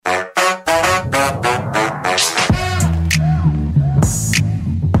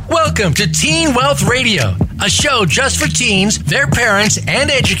Welcome to Teen Wealth Radio, a show just for teens, their parents,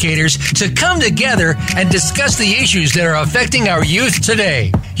 and educators to come together and discuss the issues that are affecting our youth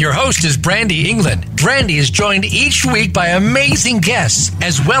today. Your host is Brandy England. Brandy is joined each week by amazing guests,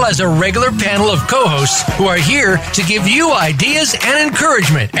 as well as a regular panel of co-hosts who are here to give you ideas and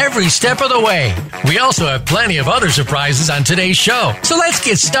encouragement every step of the way. We also have plenty of other surprises on today's show. So let's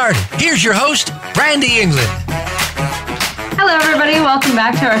get started. Here's your host, Brandy England. Hello, everybody. Welcome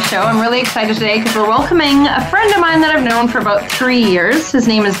back to our show. I'm really excited today because we're welcoming a friend of mine that I've known for about 3 years. His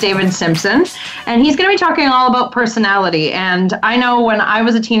name is David Simpson, and he's going to be talking all about personality. And I know when I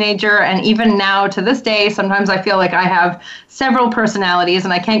was a teenager, and even now to this day, sometimes I feel like I have several personalities,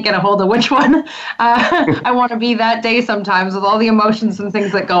 and I can't get a hold of which one I want to be that day sometimes with all the emotions and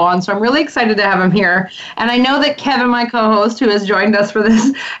things that go on. So I'm really excited to have him here. And I know that Kevin, my co-host, who has joined us for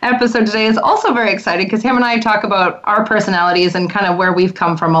this episode today, is also very excited because him and I talk about our personalities and kind of where we've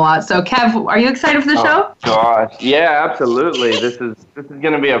come from a lot. So Kev, are you excited for the show? Gosh, yeah, absolutely. This is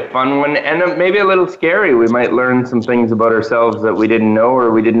going to be a fun one, and maybe a little scary. We might learn some things about ourselves that we didn't know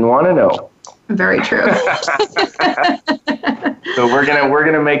or we didn't want to know. Very true. So we're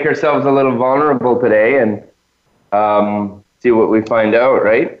gonna make ourselves a little vulnerable today and see what we find out,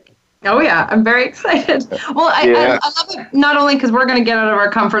 right? Oh, yeah. I'm very excited. Well, I love it not only because we're going to get out of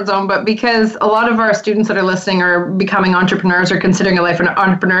our comfort zone, but because a lot of our students that are listening are becoming entrepreneurs or considering a life in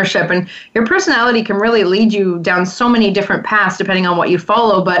entrepreneurship. And your personality can really lead you down so many different paths depending on what you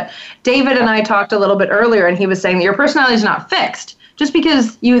follow. But David and I talked a little bit earlier, and he was saying that your personality is not fixed. Just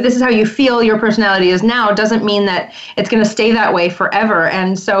because this is how you feel your personality is now doesn't mean that it's going to stay that way forever.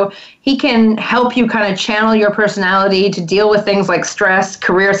 And so he can help you kind of channel your personality to deal with things like stress,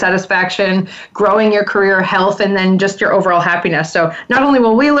 career satisfaction, growing your career health, and then just your overall happiness. So not only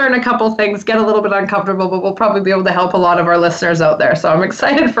will we learn a couple things, get a little bit uncomfortable, but we'll probably be able to help a lot of our listeners out there. So I'm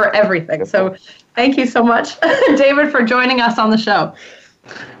excited for everything. So thank you so much, David, for joining us on the show.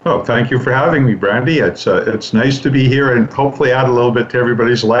 Oh, thank you for having me, Brandy. It's nice to be here and hopefully add a little bit to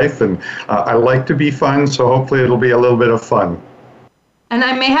everybody's life. And I like to be fun, so hopefully it'll be a little bit of fun. And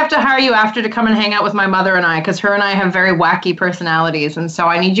I may have to hire you after to come and hang out with my mother and I, because her and I have very wacky personalities. And so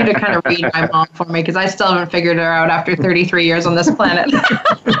I need you to kind of read my mom for me, because I still haven't figured her out after 33 years on this planet.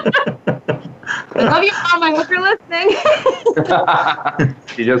 I love you, Mom. I hope you're listening.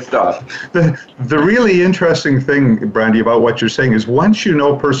 She just stopped. The really interesting thing, Brandy, about what you're saying is once you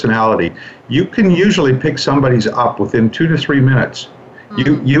know personality, you can usually pick somebody's up within 2 to 3 minutes.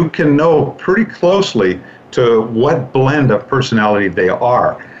 Mm-hmm. You can know pretty closely to what blend of personality they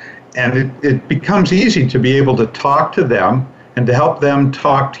are. And it becomes easy to be able to talk to them and to help them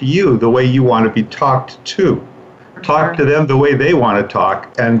talk to you the way you want to be talked to. Talk to them the way they want to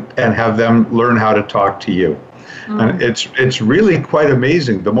talk and have them learn how to talk to you. And it's really quite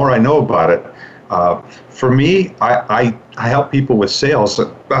amazing the more I know about it. For me, I help people with sales,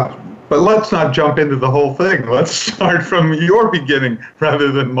 but let's not jump into the whole thing. Let's start from your beginning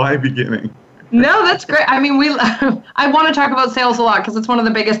rather than my beginning. No, that's great. I mean, I want to talk about sales a lot because it's one of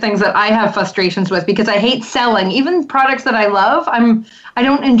the biggest things that I have frustrations with, because I hate selling. Even products that I love, I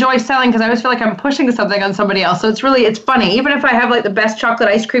don't enjoy selling because I always feel like I'm pushing something on somebody else. So it's funny. Even if I have like the best chocolate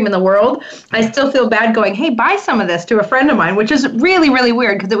ice cream in the world, I still feel bad going, hey, buy some of this to a friend of mine, which is really, really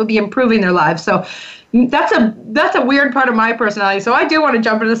weird because it would be improving their lives. So that's a weird part of my personality. So I do want to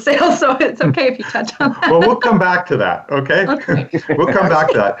jump into sales, so it's okay if you touch on that. Well, we'll come back to that, okay? We'll come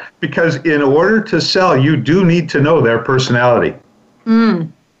back to that. Because in order to sell, you do need to know their personality.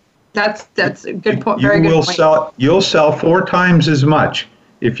 That's a good point. Very good point. You'll sell 4 times as much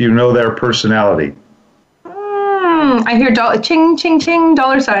if you know their personality. I hear ching, ching, ching,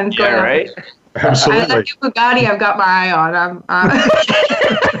 dollar signs going on. Right? Absolutely. That new Bugatti I've got my eye on.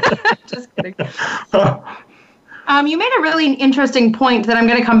 Just kidding. You made a really interesting point that I'm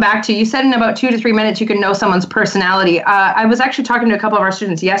going to come back to. You said in about 2 to 3 minutes you can know someone's personality. I was actually talking to a couple of our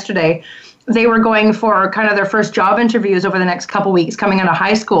students yesterday. They were going for kind of their first job interviews over the next couple weeks coming out of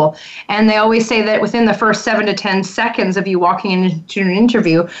high school. And they always say that within the first 7 to 10 seconds of you walking into an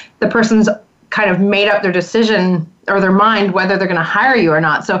interview, the person's kind of made up their decision or their mind whether they're going to hire you or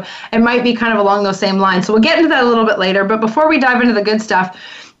not. So it might be kind of along those same lines. So we'll get into that a little bit later. But before we dive into the good stuff,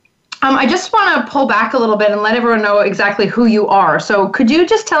 I just want to pull back a little bit and let everyone know exactly who you are. So could you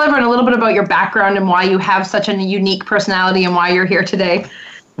just tell everyone a little bit about your background and why you have such a unique personality and why you're here today?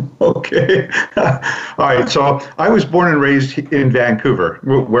 Okay. All right. So I was born and raised in Vancouver,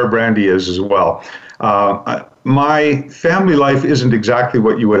 where Brandy is as well. My family life isn't exactly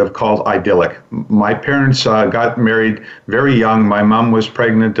what you would have called idyllic. My parents got married very young. My mom was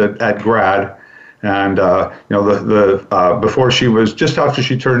pregnant at grad, And before she was, just after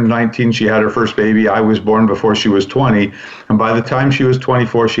she turned 19, she had her first baby. I was born before she was 20, and by the time she was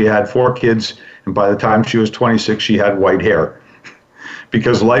 24, she had 4 kids, and by the time she was 26, she had white hair.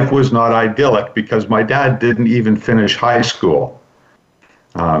 Because life was not idyllic, because my dad didn't even finish high school.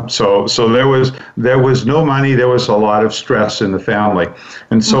 So there was no money. There was a lot of stress in the family,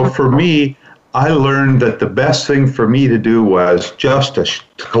 and so for me, I learned that the best thing for me to do was just to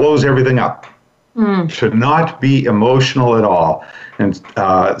close everything up. To not be emotional at all. And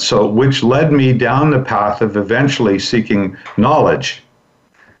which led me down the path of eventually seeking knowledge.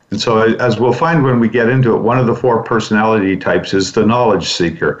 And so as we'll find when we get into it, one of the 4 personality types is the knowledge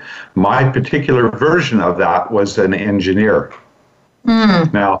seeker. My particular version of that was an engineer.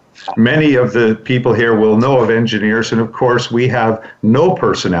 Now, many of the people here will know of engineers, and of course we have no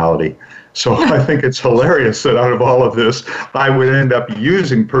personality. So I think it's hilarious that out of all of this, I would end up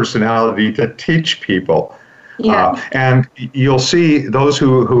using personality to teach people. Yeah. And you'll see, those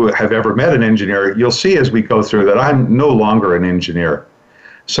who have ever met an engineer, you'll see as we go through that I'm no longer an engineer.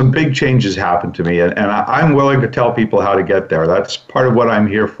 Some big changes happened to me, and I'm willing to tell people how to get there. That's part of what I'm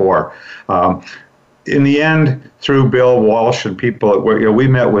here for. In the end, through Bill Walsh and people, we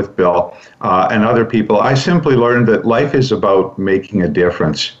met with Bill and other people, I simply learned that life is about making a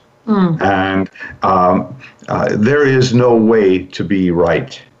difference. And there is no way to be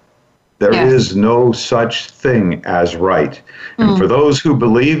right. There is no such thing as right. And for those who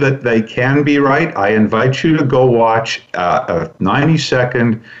believe that they can be right, I invite you to go watch a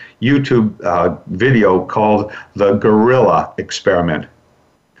 90-second YouTube video called The Gorilla Experiment.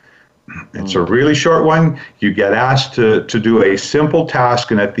 It's a really short one. You get asked to do a simple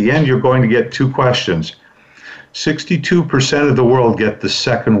task, and at the end you're going to get 2 questions. 62% of the world get the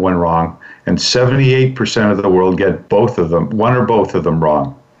second one wrong, and 78% of the world get both of them, one or both of them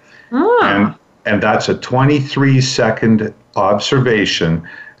wrong. And that's a 23-second observation,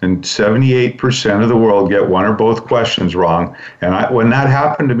 and 78% of the world get one or both questions wrong. And when that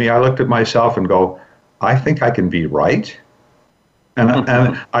happened to me, I looked at myself and go, I think I can be right. And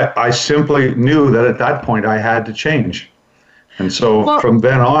I simply knew that at that point I had to change. And so from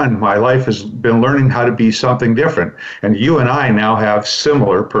then on, my life has been learning how to be something different. And you and I now have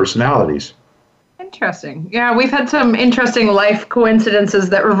similar personalities. Interesting. Yeah, we've had some interesting life coincidences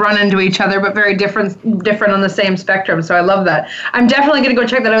that run into each other, but very different on the same spectrum. So I love that. I'm definitely going to go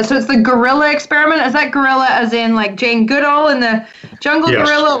check that out. So it's the Gorilla Experiment. Is that gorilla as in like Jane Goodall in the Jungle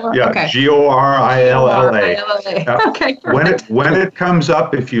Gorilla? Or, yeah, okay. Gorilla. Okay. When it comes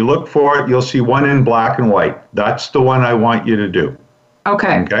up, if you look for it, you'll see one in black and white. That's the one I want you to do.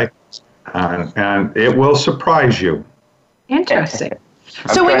 Okay. Okay. And it will surprise you. Interesting.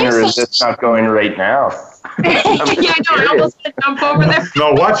 I'm trying to resist not going right now. I almost did jump over there.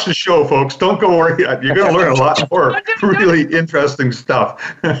 No, watch the show, folks. Don't go worry. You're going to learn a lot more really interesting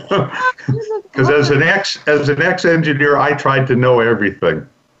stuff. Because as an ex-engineer, I tried to know everything.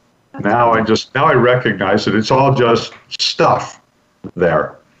 Now I recognize that it's all just stuff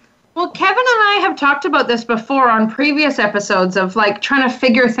there. Well, Kevin and I have talked about this before on previous episodes of like trying to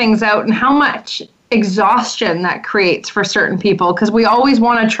figure things out and how much exhaustion that creates for certain people, because we always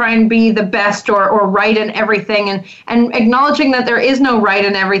want to try and be the best or right in everything, and acknowledging that there is no right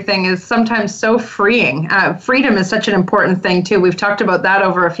in everything is sometimes so freeing. Freedom is such an important thing too. We've talked about that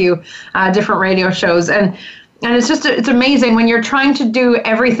over a few different radio shows, and it's amazing when you're trying to do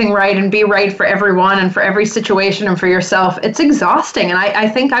everything right and be right for everyone and for every situation and for yourself. It's exhausting, and I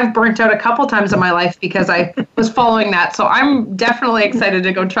think I've burnt out a couple times in my life because I was following that. So I'm definitely excited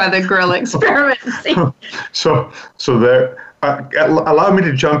to go try the Gorilla Experiment and see. So there. Allow me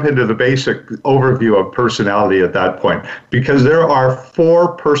to jump into the basic overview of personality at that point, because there are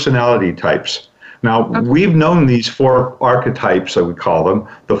 4 personality types. Now, we've known these 4 archetypes, that we call them.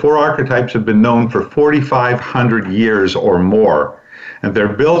 The 4 archetypes have been known for 4,500 years or more, and they're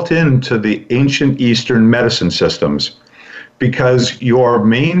built into the ancient Eastern medicine systems, because your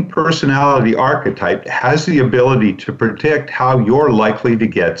main personality archetype has the ability to predict how you're likely to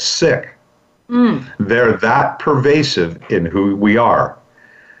get sick. They're that pervasive in who we are.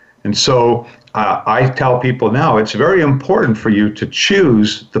 And so I tell people now, it's very important for you to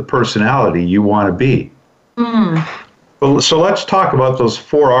choose the personality you want to be. So let's talk about those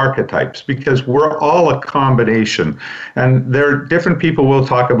 4 archetypes, because we're all a combination. And there are different people will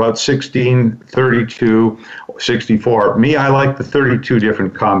talk about 16, 32, 64. Me, I like the 32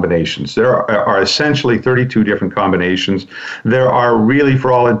 different combinations. There are essentially 32 different combinations. There are really,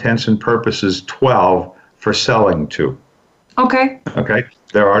 for all intents and purposes, 12 for selling to. Okay.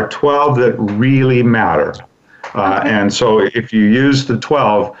 There are 12 that really matter. And so if you use the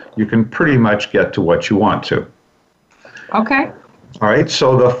 12, you can pretty much get to what you want to. Okay. All right,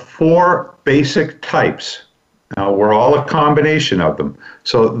 so the 4 basic types. Now, we're all a combination of them.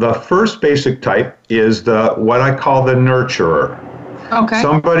 So the first basic type is what I call the nurturer. Okay.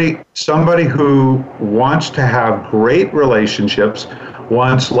 Somebody who wants to have great relationships,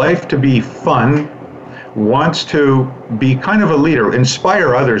 wants life to be fun, wants to be kind of a leader,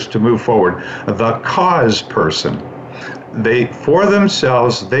 inspire others to move forward. The cause person. For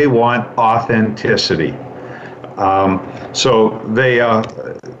themselves, they want authenticity. So they,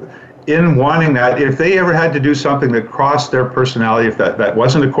 in wanting that, if they ever had to do something that crossed their personality, if that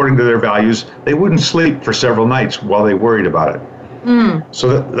wasn't according to their values, they wouldn't sleep for several nights while they worried about it.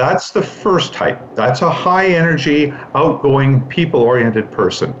 So that's the first type. That's a high energy, outgoing, people-oriented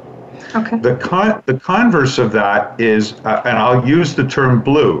person. Okay. The converse of that is, and I'll use the term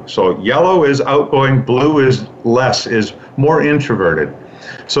blue. So yellow is outgoing, blue is more introverted.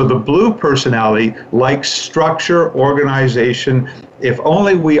 So the blue personality likes structure, organization. If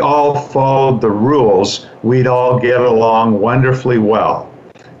only we all followed the rules, we'd all get along wonderfully well.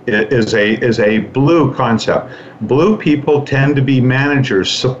 It is a blue concept. Blue people tend to be managers,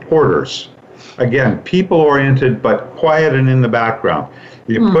 supporters. Again, people-oriented, but quiet and in the background.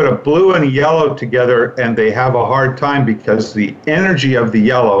 You put a blue and a yellow together, and they have a hard time because the energy of the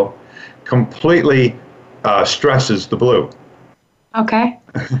yellow completely stresses the blue. Okay.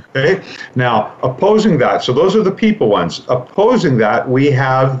 Okay. Now, opposing that, so those are the people ones. Opposing that, we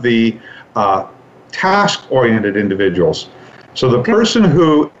have the task-oriented individuals. So the person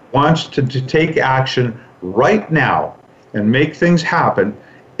who wants to take action right now and make things happen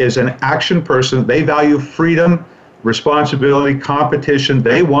is an action person. They value freedom, responsibility, competition.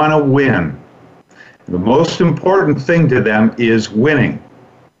 They want to win. The most important thing to them is winning.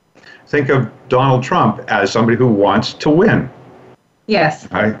 Think of Donald Trump as somebody who wants to win. Yes.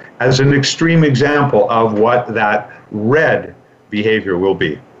 Right? As an extreme example of what that red behavior will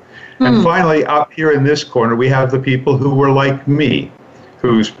be. And finally, up here in this corner, we have the people who were like me,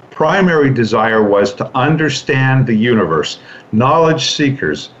 whose primary desire was to understand the universe, knowledge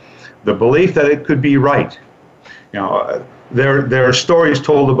seekers, the belief that it could be right. You know, there are stories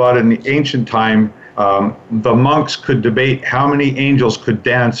told about in the ancient time, the monks could debate how many angels could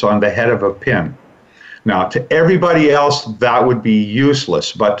dance on the head of a pin. Now, to everybody else, that would be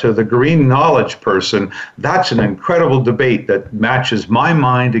useless, but to the green knowledge person, that's an incredible debate that matches my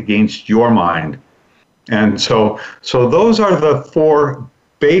mind against your mind. And so those are the 4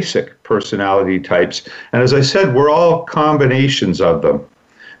 basic personality types. And as I said, we're all combinations of them.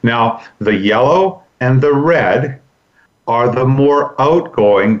 Now, the yellow and the red are the more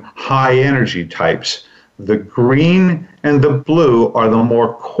outgoing, high energy types. The green and the blue are the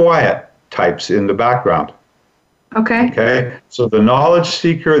more quiet types in the background. Okay. So the knowledge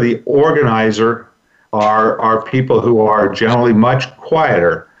seeker, the organizer are people who are generally much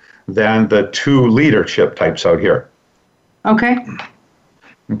quieter than the 2 leadership types out here. Okay.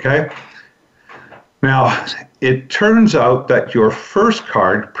 Now, it turns out that your first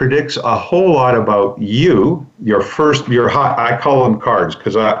card predicts a whole lot about you. I call them cards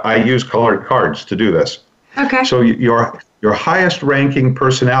because I use colored cards to do this. Okay. So your highest ranking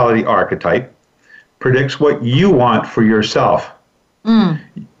personality archetype predicts what you want for yourself.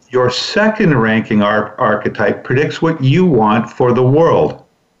 Your second ranking archetype predicts what you want for the world.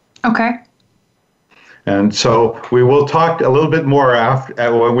 Okay. And so we will talk a little bit more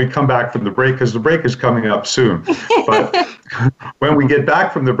when we come back from the break, because the break is coming up soon. But when we get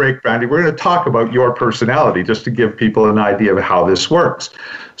back from the break, Brandy, we're going to talk about your personality just to give people an idea of how this works.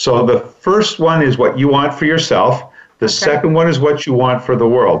 So the first one is what you want for yourself. The second one is what you want for the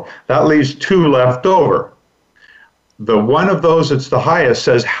world. That leaves 2 left over. The one of those that's the highest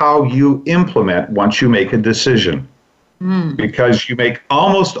says how you implement once you make a decision. Because you make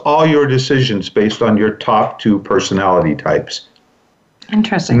almost all your decisions based on your top 2 personality types.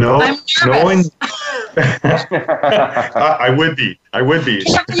 Interesting. I'm nervous. I would be.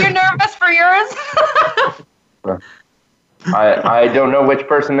 You're nervous for yours? I don't know which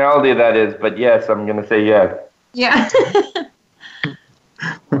personality that is, but yes, I'm going to say yes. Yeah.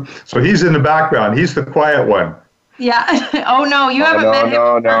 So he's in the background. He's the quiet one. Yeah. Oh, no, you haven't met him.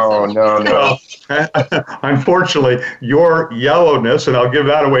 No. Unfortunately, your yellowness, and I'll give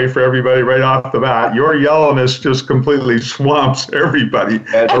that away for everybody right off the bat, your yellowness just completely swamps everybody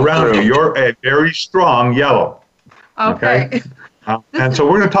around you. You're a very strong yellow. Okay? And so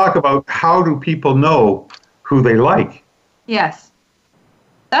we're going to talk about how do people know who they like. Yes.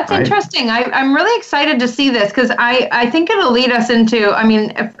 That's interesting. I'm really excited to see this because I think it'll lead us into,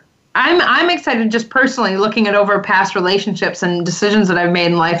 I'm excited just personally looking at over past relationships and decisions that I've made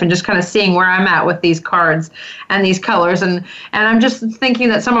in life and just kind of seeing where I'm at with these cards and these colors. And I'm just thinking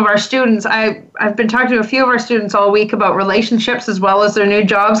that some of our students, I've been talking to a few of our students all week about relationships as well as their new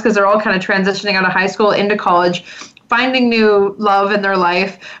jobs, because they're all kind of transitioning out of high school into college, finding new love in their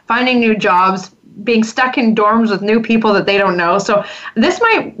life, finding new jobs, being stuck in dorms with new people that they don't know. So this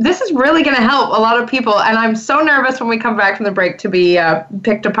is really going to help a lot of people, and I'm so nervous when we come back from the break to be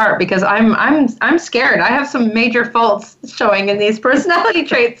picked apart, because I'm scared. I have some major faults showing in these personality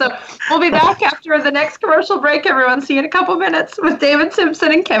traits. So we'll be back after the next commercial break, everyone. See you in a couple minutes with David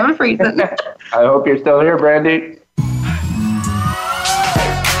Simpson and Kevin Friesen. I hope you're still here, Brandy.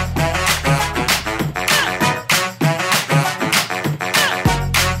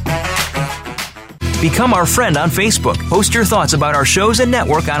 Become our friend on Facebook. Post your thoughts about our shows and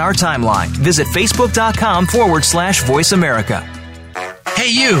network on our timeline. Visit facebook.com/Voice America. Hey,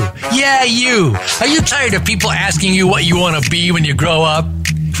 you. Yeah, you. Are you tired of people asking you what you want to be when you grow up?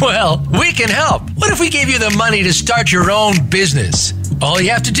 Well, we can help. What if we gave you the money to start your own business? All you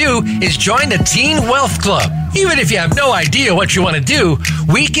have to do is join the Teen Wealth Club. Even if you have no idea what you want to do,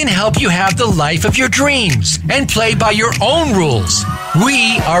 we can help you have the life of your dreams and play by your own rules.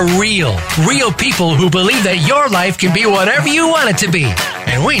 We are real people who believe that your life can be whatever you want it to be.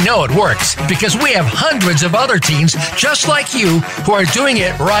 And we know it works because we have hundreds of other teens just like you who are doing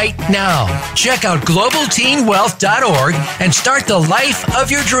it right now. Check out globalteenwealth.org and start the life of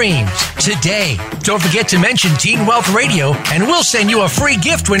your dreams today. Don't forget to mention Teen Wealth Radio and we'll send you a free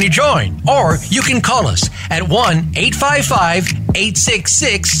gift when you join. Or you can call us at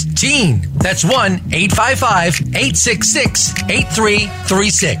 1-855-866-TEEN. That's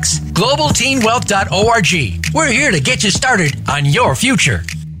 1-855-866-8336. globalteenwealth.org. We're here to get you started on your future.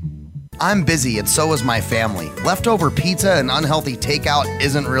 I'm busy and so is my family. Leftover pizza and unhealthy takeout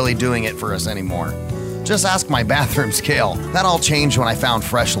isn't really doing it for us anymore. Just ask my bathroom scale. That all changed when I found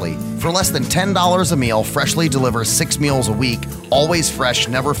Freshly. For less than $10 a meal, Freshly delivers 6 meals a week, always fresh,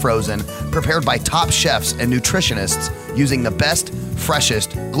 never frozen, prepared by top chefs and nutritionists using the best,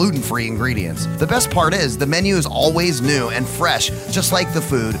 freshest, gluten-free ingredients. The best part is the menu is always new and fresh, just like the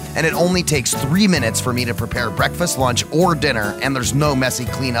food, and it only takes 3 minutes for me to prepare breakfast, lunch, or dinner, and there's no messy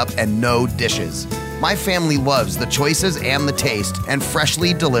cleanup and no dishes. My family loves the choices and the taste, and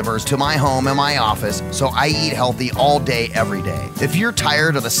Freshly delivers to my home and my office, so I eat healthy all day, every day. If you're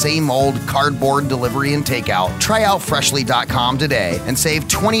tired of the same old cardboard delivery and takeout, try out Freshly.com today and save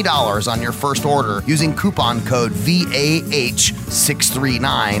 $20 on your first order using coupon code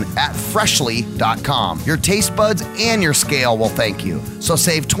VAH639 at Freshly.com. Your taste buds and your scale will thank you. So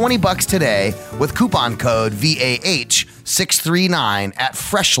save $20 today with coupon code VAH639 at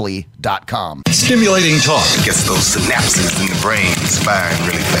Freshly.com. Stimulating talk gets those synapses in the brain firing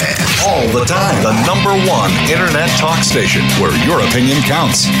really fast. all the time. The #1 internet talk station where your opinion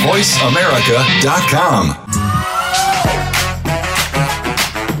counts. VoiceAmerica.com.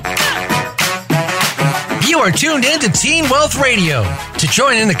 You are tuned in to Teen Wealth Radio. To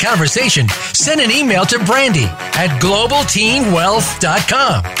join in the conversation, send an email to Brandy at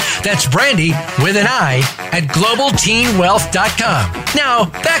globalteenwealth.com. That's Brandy with an I at globalteenwealth.com. Now,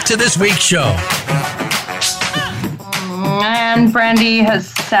 back to this week's show. And Brandy has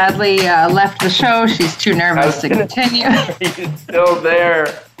sadly left the show. She's too nervous to continue. He's still there.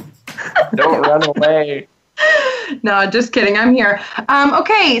 Don't run away. No, just kidding. I'm here.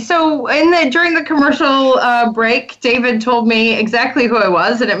 Okay, so during the commercial break, David told me exactly who I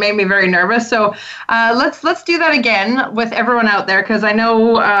was, and it made me very nervous. So let's do that again with everyone out there, because I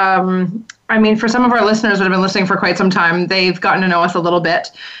know, for some of our listeners that have been listening for quite some time, they've gotten to know us a little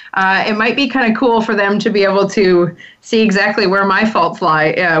bit. It might be kind of cool for them to be able to see exactly where my faults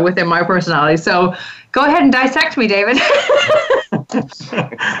lie within my personality. So go ahead and dissect me, David.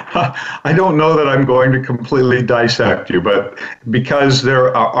 I don't know that I'm going to completely dissect you, but because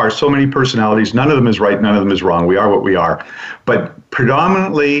there are so many personalities, none of them is right, none of them is wrong. We are what we are. But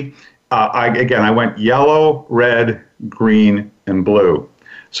predominantly, I went yellow, red, green, and blue.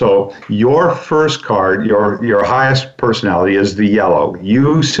 So your first card, your highest personality is the yellow.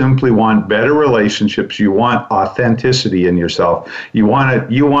 You simply want better relationships. You want authenticity in yourself. You want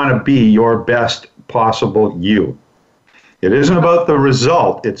to be your best possible you. It isn't about the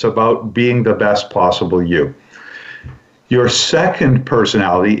result. It's about being the best possible you. Your second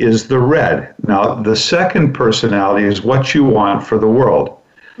personality is the red. Now, the second personality is what you want for the world.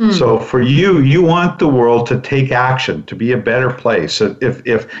 So for you want the world to take action, to be a better place.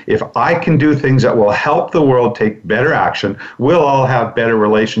 If I can do things that will help the world take better action, we'll all have better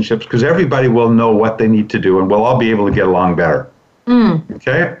relationships because everybody will know what they need to do and we'll all be able to get along better.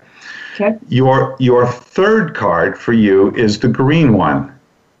 Okay? Okay. Your third card for you is the green one.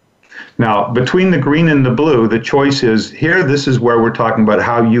 Now, between the green and the blue, the choice is here. This is where we're talking about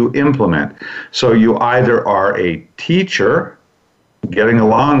how you implement. So you either are a teacher, getting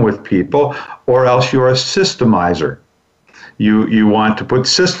along with people, or else you're a systemizer. You want to put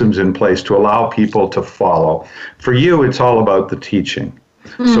systems in place to allow people to follow. For you, it's all about the teaching.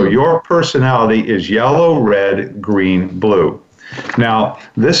 So your personality is yellow, red, green, blue. Now,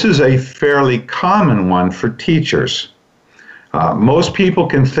 this is a fairly common one for teachers. Most people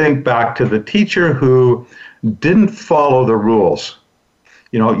can think back to the teacher who didn't follow the rules.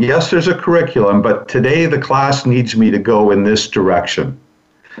 You know, yes, there's a curriculum, but today the class needs me to go in this direction.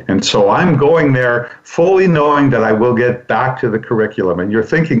 And so I'm going there fully knowing that I will get back to the curriculum. And you're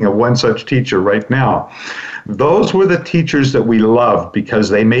thinking of one such teacher right now. Those were the teachers that we loved because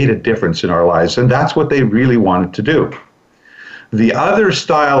they made a difference in our lives, and that's what they really wanted to do. The other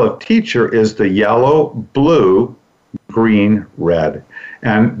style of teacher is the yellow, blue, green, red.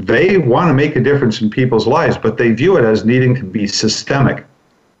 And they want to make a difference in people's lives, but they view it as needing to be systemic.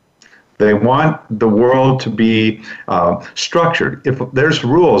 They want the world to be structured. If there's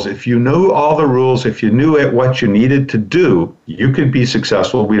rules, if you knew all the rules, if you knew what you needed to do, you could be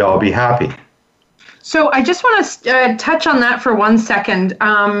successful. We'd all be happy. So I just want to touch on that for 1 second,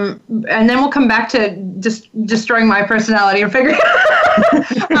 and then we'll come back to just destroying my personality and figure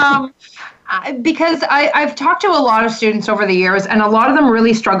because I've talked to a lot of students over the years, and a lot of them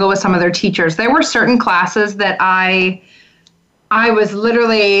really struggle with some of their teachers. There were certain classes that I was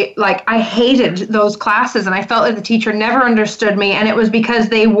literally like, I hated those classes, and I felt like the teacher never understood me, and it was because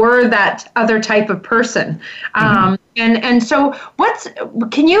they were that other type of person. And so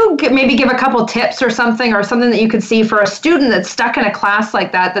can you maybe give a couple tips or something that you could see for a student that's stuck in a class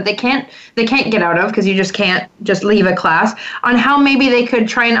like that they can't get out of, because you just can't just leave a class, on how maybe they could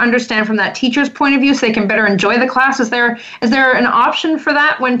try and understand from that teacher's point of view so they can better enjoy the class? Is there an option for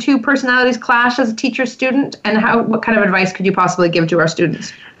that when two personalities clash as a teacher-student? And what kind of advice could you possibly give to our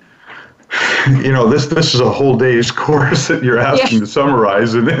students? You know, this is a whole day's course that you're asking to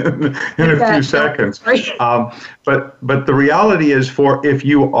summarize in a few seconds. But the reality is, if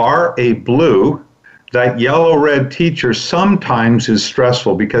you are a blue, that yellow-red teacher sometimes is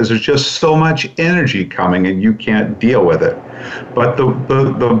stressful because there's just so much energy coming and you can't deal with it. But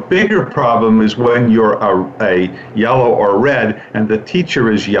the bigger problem is when you're a yellow or red and the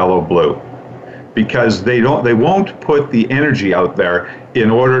teacher is yellow-blue, because they won't put the energy out there in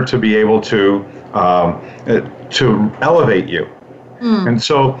order to be able to elevate you. And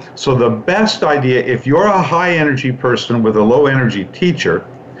so the best idea, if you're a high energy person with a low energy teacher,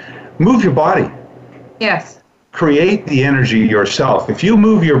 move your body. Yes. Create the energy yourself. If you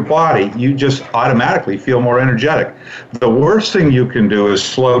move your body, you just automatically feel more energetic. The worst thing you can do is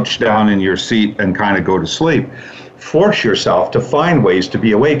slouch down in your seat and kind of go to sleep. Force yourself to find ways to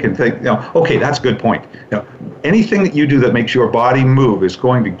be awake and think, okay, that's a good point. Anything that you do that makes your body move is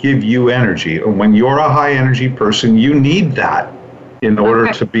going to give you energy. And when you're a high energy person, you need that in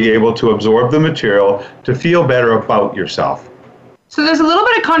order to be able to absorb the material, to feel better about yourself. So there's a little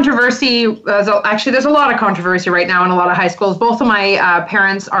bit of controversy. Actually, there's a lot of controversy right now in a lot of high schools. Both of my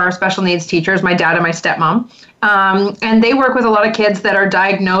parents are special needs teachers, my dad and my stepmom. And they work with a lot of kids that are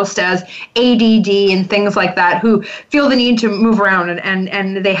diagnosed as ADD and things like that, who feel the need to move around,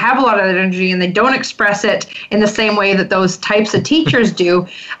 and they have a lot of energy and they don't express it in the same way that those types of teachers do.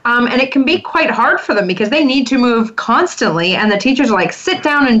 And it can be quite hard for them because they need to move constantly, and the teachers are like, sit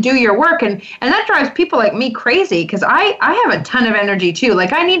down and do your work. And that drives people like me crazy, because I have a ton of energy too.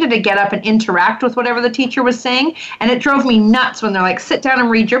 Like, I needed to get up and interact with whatever the teacher was saying, and it drove me nuts when they're like, sit down and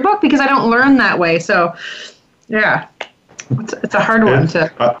read your book, because I don't learn that way. So yeah, it's a hard one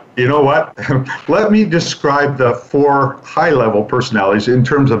to... you know what? Let me describe the 4 high-level personalities in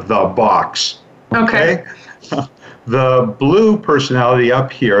terms of the box. Okay? The blue personality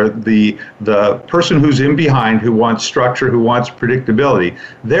up here, the person who's in behind, who wants structure, who wants predictability,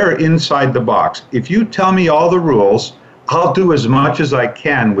 they're inside the box. If you tell me all the rules, I'll do as much as I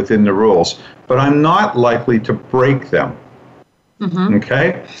can within the rules, but I'm not likely to break them.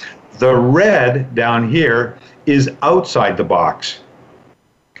 Okay? The red down here is outside the box.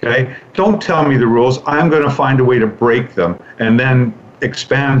 Okay? Don't tell me the rules. I'm going to find a way to break them and then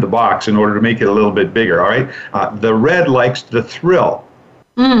expand the box in order to make it a little bit bigger. All right? The red likes the thrill.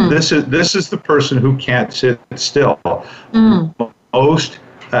 This is the person who can't sit still. Most,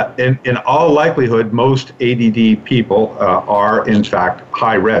 in all likelihood, most ADD people are in fact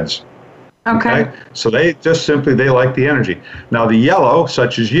high reds. Okay? So they like the energy. Now the yellow,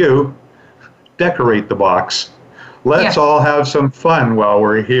 such as you, decorate the box. Let's all have some fun while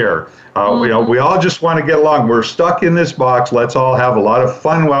we're here. We all just want to get along. We're stuck in this box. Let's all have a lot of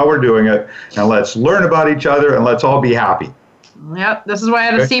fun while we're doing it, and let's learn about each other, and let's all be happy. Yep, this is why I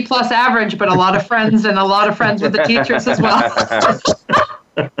had a C+ average, but a lot of friends and a lot of friends with the teachers as well.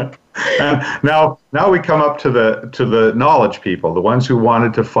 And now we come up to the knowledge people, the ones who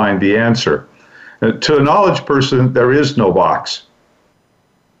wanted to find the answer. To a knowledge person, there is no box.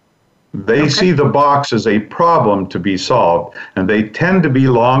 They see the box as a problem to be solved, and they tend to be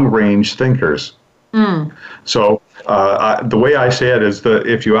long-range thinkers. So the way I say it is that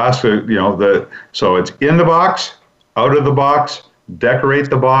if you ask so it's in the box, out of the box, decorate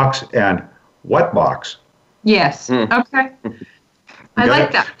the box, and what box? Yes. Okay. I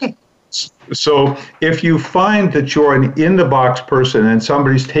like that. Okay. So if you find that you're an in-the-box person and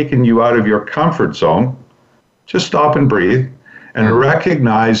somebody's taken you out of your comfort zone, just stop and breathe and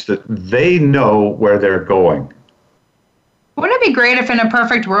recognize that they know where they're going. Wouldn't it be great if in a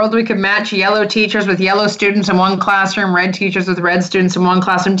perfect world we could match yellow teachers with yellow students in one classroom, red teachers with red students in one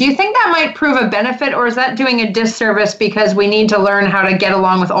classroom? Do you think that might prove a benefit, or is that doing a disservice because we need to learn how to get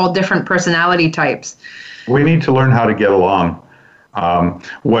along with all different personality types? We need to learn how to get along.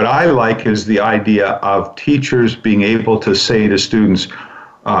 What I like is the idea of teachers being able to say to students,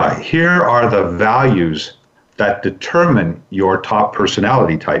 here are the values that determine your top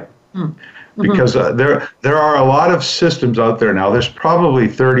personality type. Because there are a lot of systems out there now. There's probably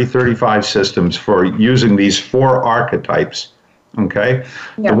 30, 35 systems for using these 4 archetypes. Okay?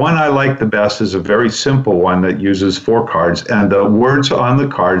 The one I like the best is a very simple one that uses 4 cards, and the words on the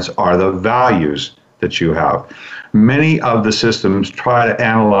cards are the values that you have. Many of the systems try to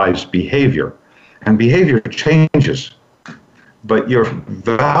analyze behavior, and behavior changes. But your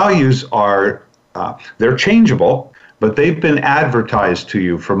values are, they're changeable, but they've been advertised to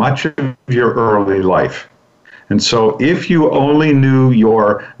you for much of your early life. And so if you only knew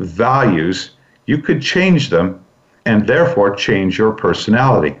your values, you could change them and therefore change your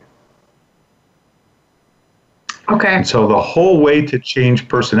personality. Okay. And so the whole way to change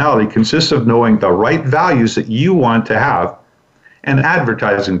personality consists of knowing the right values that you want to have and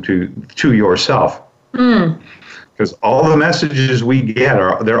advertising to yourself. Because all the messages we get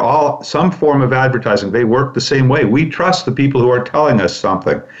they're all some form of advertising. They work the same way. We trust the people who are telling us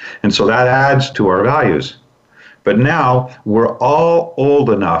something. And so that adds to our values. But now we're all old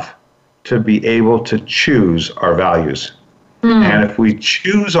enough to be able to choose our values. And if we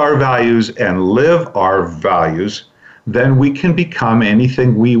choose our values and live our values, then we can become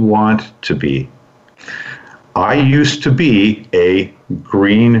anything we want to be. I used to be a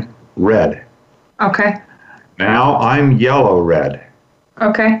green-red. Okay. Now I'm yellow-red.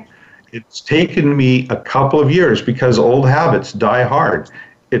 Okay. It's taken me a couple of years because old habits die hard.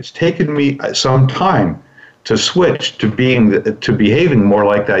 It's taken me some time to switch to behaving more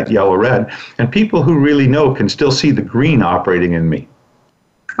like that yellow-red. And people who really know can still see the green operating in me.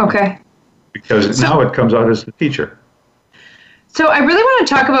 Okay. Because now it comes out as the teacher. So I really want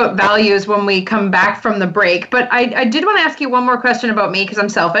to talk about values when we come back from the break, but I did want to ask you one more question about me because I'm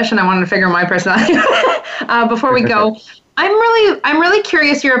selfish and I wanted to figure my personality before we go. I'm really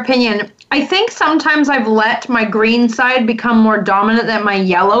curious your opinion. I think sometimes I've let my green side become more dominant than my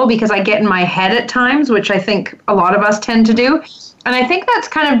yellow because I get in my head at times, which I think a lot of us tend to do. And I think that's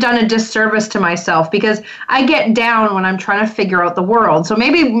kind of done a disservice to myself because I get down when I'm trying to figure out the world. So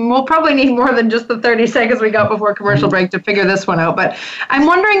maybe we'll probably need more than just the 30 seconds we got before commercial break to figure this one out. But I'm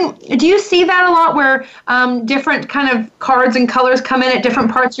wondering, do you see that a lot where different kind of cards and colors come in at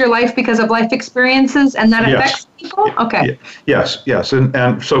different parts of your life because of life experiences and that affects people? Okay. Yes.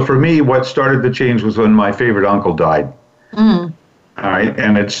 And so for me, what started the change was when my favorite uncle died. All right,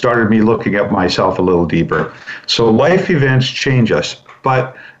 and it started me looking at myself a little deeper. So life events change us,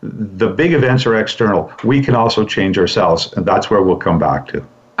 but the big events are external. We can also change ourselves, and that's where we'll come back to.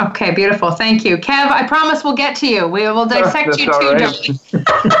 Okay, beautiful. Thank you. Kev, I promise we'll get to you. We will dissect you too, darling.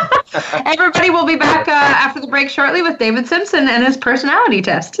 Everybody will be back after the break shortly with David Simpson and his personality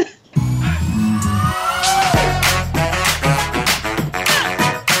test.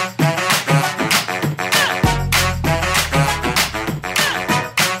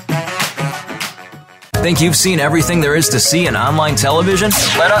 Think you've seen everything there is to see in online television?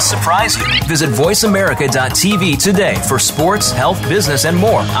 Let us surprise you. Visit voiceamerica.tv today for sports, health, business, and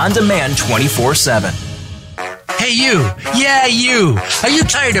more on demand 24/7. Hey, you. Yeah, you. Are you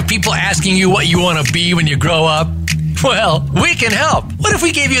tired of people asking you what you want to be when you grow up? Well, we can help. What if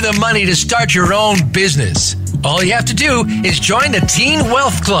we gave you the money to start your own business? All you have to do is join the Teen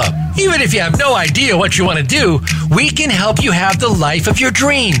Wealth Club. Even if you have no idea what you want to do, we can help you have the life of your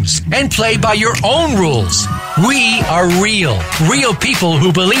dreams and play by your own rules. We are real people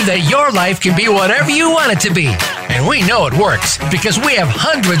who believe that your life can be whatever you want it to be. And we know it works because we have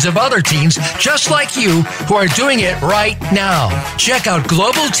hundreds of other teens just like you who are doing it right now. Check out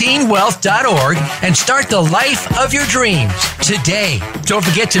globalteenwealth.org and start the life of your dreams today. Don't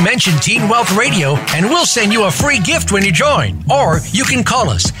forget to mention Teen Wealth Radio and we'll send you a free gift when you join. Or you can call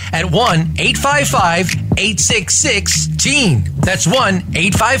us at 1-855-866-TEEN. That's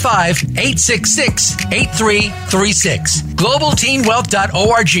 1-855-866-8336.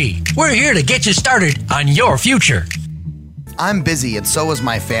 globalteenwealth.org. We're here to get you started on your future. I'm busy and so is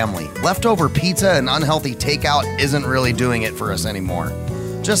my family. Leftover pizza and unhealthy takeout isn't really doing it for us anymore.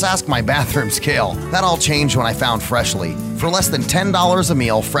 Just ask my bathroom scale. That all changed when I found Freshly. For less than $10 a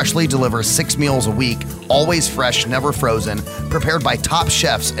meal, Freshly delivers 6 meals a week, always fresh, never frozen, prepared by top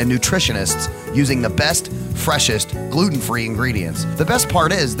chefs and nutritionists using the best, freshest, gluten-free ingredients. The best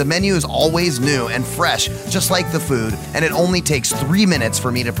part is the menu is always new and fresh, just like the food, and it only takes 3 minutes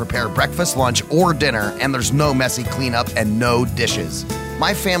for me to prepare breakfast, lunch, or dinner, and there's no messy cleanup and no dishes.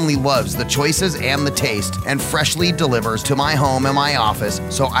 My family loves the choices and the taste, and Freshly delivers to my home and my office,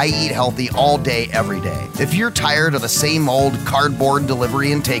 so I eat healthy all day, every day. If you're tired of the same old cardboard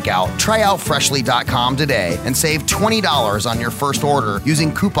delivery and takeout, try out Freshly.com today and save $20 on your first order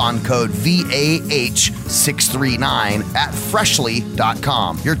using coupon code VAH639 at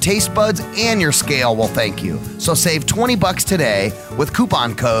Freshly.com. Your taste buds and your scale will thank you. So save $20 today with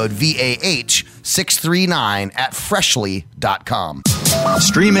coupon code VAH639 at Freshly.com.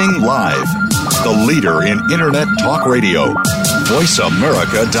 Streaming live, the leader in Internet Talk Radio,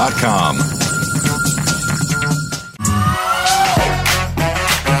 VoiceAmerica.com.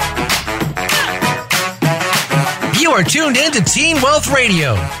 You are tuned in to Teen Wealth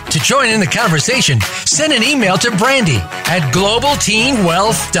Radio. To join in the conversation, send an email to Brandy at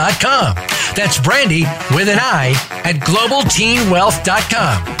globalteenwealth.com. That's Brandy with an I at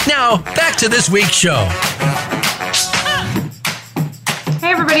globalteenwealth.com. Now, back to this week's show.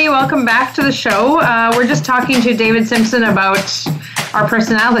 Hey everybody, welcome back to the show. We're just talking to David Simpson about our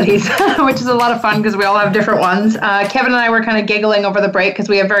personalities, which is a lot of fun because we all have different ones. Kevin and I were kind of giggling over the break because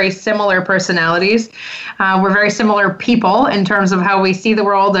we have very similar personalities. We're very similar people in terms of how we see the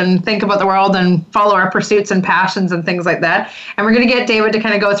world and think about the world and follow our pursuits and passions and things like that. And we're going to get David to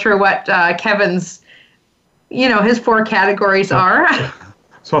kind of go through what Kevin's, his 4 categories are.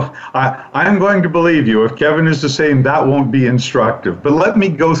 So I'm going to believe you. If Kevin is the same, that won't be instructive. But let me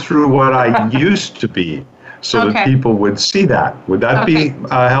go through what I used to be so that people would see that. Would that be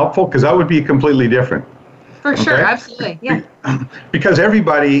helpful? Because that would be completely different. For sure, absolutely, yeah. Because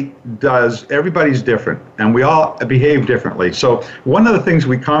everybody's different, and we all behave differently. So one of the things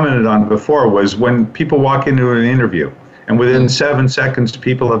we commented on before was when people walk into an interview, and within 7 seconds,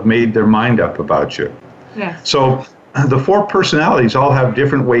 people have made their mind up about you. Yes. So the 4 personalities all have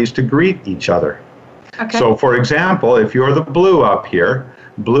different ways to greet each other. Okay. So, for example, if you're the blue up here,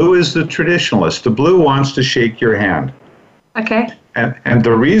 blue is the traditionalist. The blue wants to shake your hand. Okay. And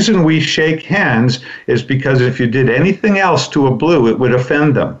the reason we shake hands is because if you did anything else to a blue, it would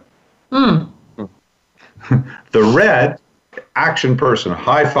offend them. The red, action person,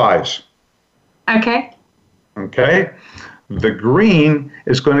 high fives. Okay. Okay. The green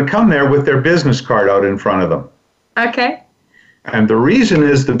is going to come there with their business card out in front of them. Okay. And the reason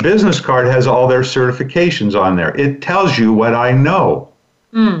is the business card has all their certifications on there. It tells you what I know.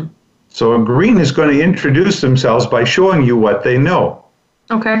 So a green is going to introduce themselves by showing you what they know.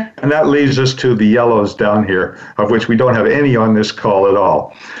 Okay. And that leads us to the yellows down here, of which we don't have any on this call at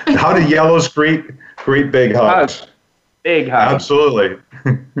all. How do yellows greet big hugs? Big hugs. Absolutely.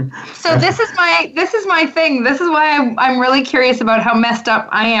 So this is my thing. This is why I'm really curious about how messed up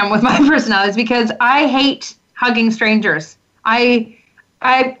I am with my personalities, because I hate hugging strangers. I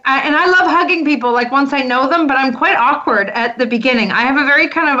love hugging people like once I know them, but I'm quite awkward at the beginning. I have a very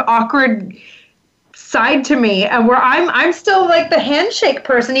kind of awkward side to me where I'm still like the handshake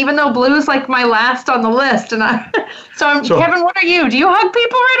person, even though blue's like my last on the list. And so Kevin, what are you? Do you hug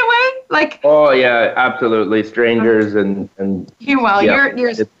people right away? Like? Oh yeah, absolutely. Strangers and you're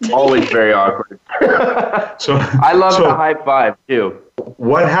it's always very awkward. So I love the high five too.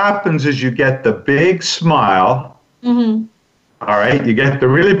 What happens is you get the big smile. Mm-hmm. All right, you get the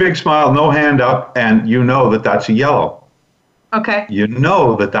really big smile, no hand up, and you know that that's a yellow. Okay. You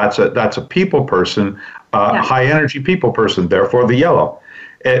know that that's a people person, high energy people person. Therefore, the yellow.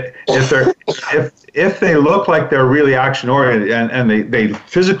 If they look like they're really action oriented and they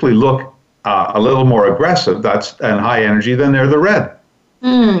physically look a little more aggressive, and high energy, then they're the red.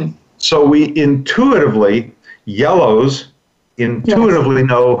 So we yellows intuitively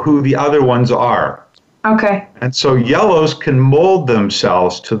know who the other ones are. Okay. And so yellows can mold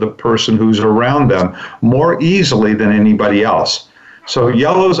themselves to the person who's around them more easily than anybody else. So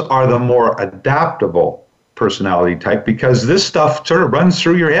yellows are the more adaptable personality type because this stuff sort of runs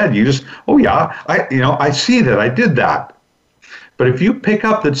through your head. You just, oh yeah, I see that, I did that. But if you pick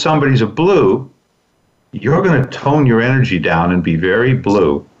up that somebody's a blue, you're going to tone your energy down and be very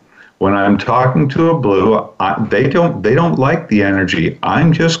blue. When I'm talking to a blue, they don't like the energy.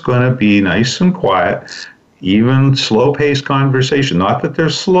 I'm just going to be nice and quiet, even slow-paced conversation. Not that they're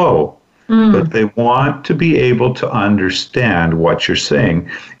slow, but they want to be able to understand what you're saying.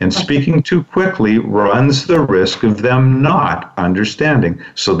 And speaking too quickly runs the risk of them not understanding.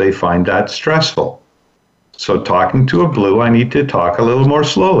 So they find that stressful. So talking to a blue, I need to talk a little more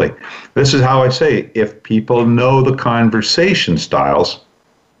slowly. This is how I say, if people know the conversation styles,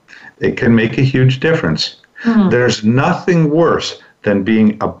 it can make a huge difference. There's nothing worse than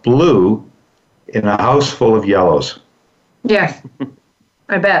being a blue in a house full of yellows. Yes,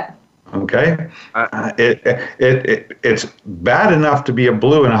 I bet. Okay? It's bad enough to be a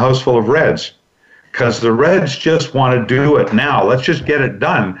blue in a house full of reds because the reds just want to do it now. Let's just get it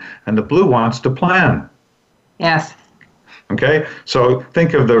done. And the blue wants to plan. Yes. Okay? So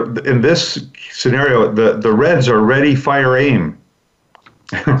think of in this scenario, the reds are ready, fire, aim.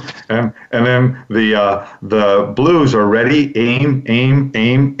 and then the blues are ready, aim, aim,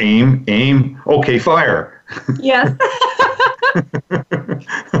 aim, aim, aim. Okay, fire. Yes.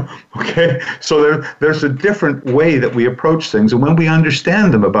 Okay, so there's a different way that we approach things, and when we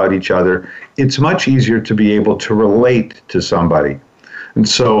understand them about each other, it's much easier to be able to relate to somebody. And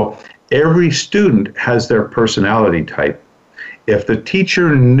so every student has their personality type. If the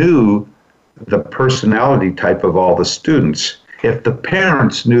teacher knew the personality type of all the students, if the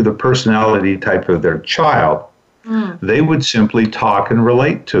parents knew the personality type of their child, they would simply talk and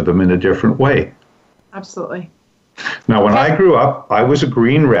relate to them in a different way. Absolutely. Now, when I grew up, I was a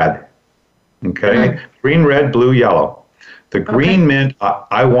green-red. Okay? Green, red, blue, yellow. The green meant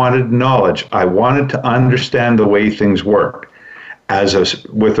I wanted knowledge. I wanted to understand the way things work.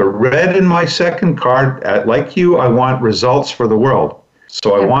 With a red in my second card, like you, I want results for the world.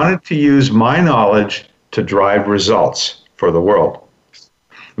 So I wanted to use my knowledge to drive results for the world.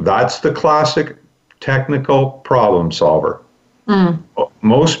 That's the classic technical problem solver.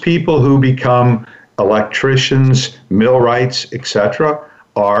 Most people who become electricians, millwrights, etc.,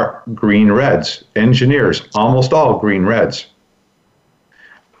 are green reds. Engineers, almost all green reds.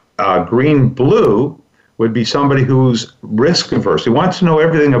 Green blue would be somebody who's risk averse. He wants to know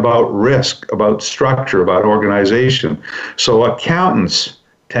everything about risk, about structure, about organization. So accountants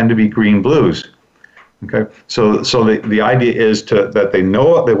tend to be green blues. Okay, so the idea is that they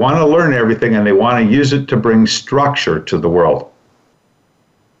know, they want to learn everything and they want to use it to bring structure to the world.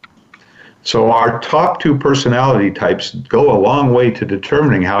 So our top two personality types go a long way to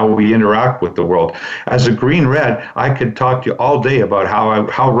determining how we interact with the world. As a green-red, I could talk to you all day about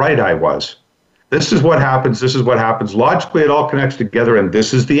how right I was. This is what happens, this is what happens. Logically, it all connects together, and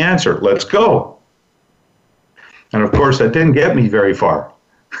this is the answer. Let's go. And of course, that didn't get me very far.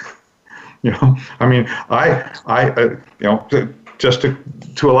 I mean, just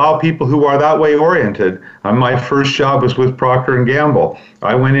to allow people who are that way oriented. My first job was with Procter & Gamble.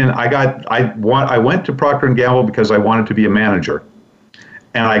 I went in. I went to Procter & Gamble because I wanted to be a manager,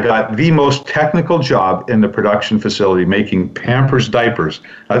 and I got the most technical job in the production facility, making Pampers diapers.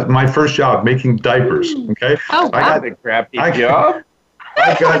 That's my first job, making diapers. Okay. Oh, wow. I got the crappy job.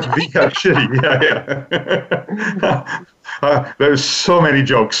 I got shitty. Yeah. There's so many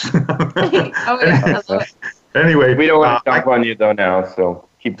jokes. Anyway, we don't want to jump on you though now, so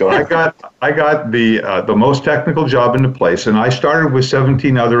keep going. I got the most technical job in the place, and I started with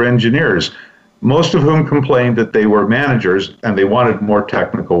 17 other engineers, most of whom complained that they were managers and they wanted more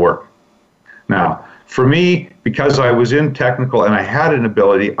technical work. Now, for me, because I was in technical and I had an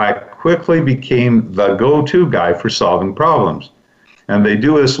ability, I quickly became the go-to guy for solving problems. And they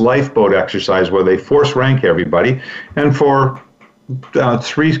do this lifeboat exercise where they force rank everybody, and for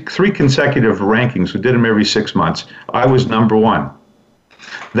three consecutive rankings, we did them every 6 months, I was number one.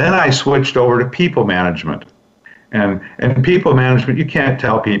 Then I switched over to people management. And people management, you can't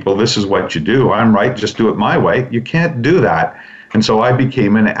tell people this is what you do. I'm right, just do it my way. You can't do that. And so I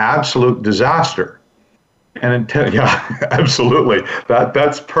became an absolute disaster. And yeah, absolutely.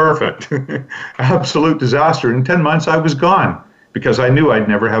 That's perfect. Absolute disaster. In 10 months, I was gone because I knew I'd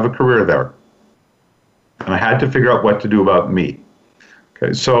never have a career there. And I had to figure out what to do about me.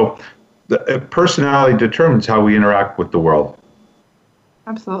 Okay, so the personality determines how we interact with the world.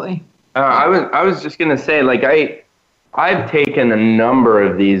 Absolutely. I was just gonna say, like, I've taken a number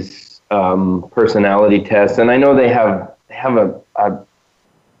of these personality tests, and I know they have a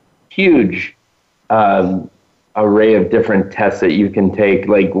huge array of different tests that you can take.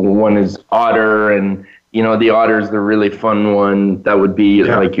 Like one is Otter, and the Otter's the really fun one. That would be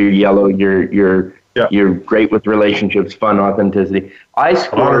like your yellow, you're great with relationships, fun, authenticity. I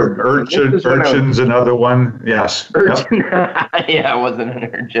scored Urchin's another one. Yes. Urchin. Yeah, I wasn't an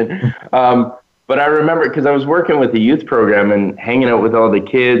urchin. But I remember because I was working with the youth program and hanging out with all the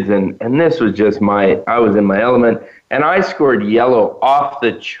kids, and this was just I was in my element, and I scored yellow off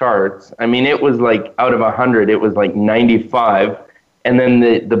the charts. I mean, it was like out of 100, it was like 95, and then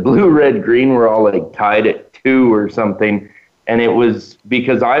the blue, red, green were all like tied at 2 or something, and it was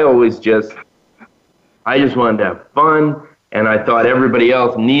because I just wanted to have fun, and I thought everybody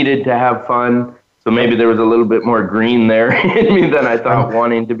else needed to have fun, so maybe there was a little bit more green there in me than I thought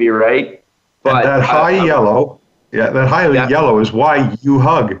wanting to be right. But that high yellow is why you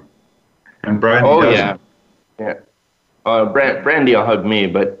hug, and Brandy doesn't. Brandy will hug me,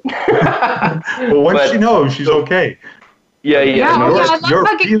 but well, once she knows, she's okay. Yeah. I love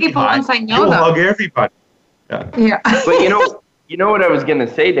hugging people once I know them. You'll hug everybody. Yeah. But you know what I was going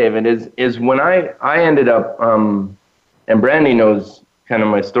to say, David, is when I ended up, and Brandy knows kind of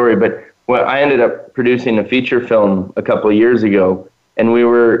my story, but when I ended up producing a feature film a couple of years ago, and we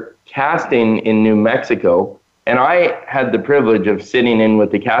were casting in New Mexico, and I had the privilege of sitting in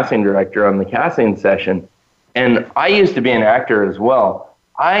with the casting director on the casting session, and I used to be an actor as well.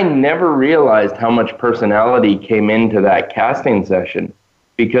 I never realized how much personality came into that casting session,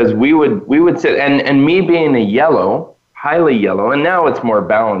 because we would sit, and me being a yellow, highly yellow, and now it's more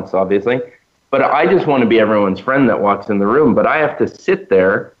balanced, obviously, but I just want to be everyone's friend that walks in the room, but I have to sit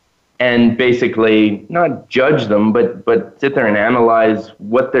there and basically not judge them, but sit there and analyze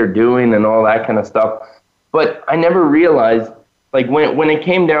what they're doing and all that kind of stuff. But I never realized, like when it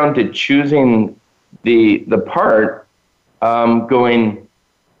came down to choosing the part, going,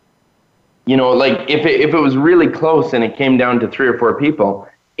 like if it was really close and it came down to 3 or 4 people,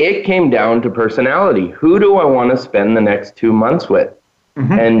 it came down to personality. Who do I want to spend the next 2 months with?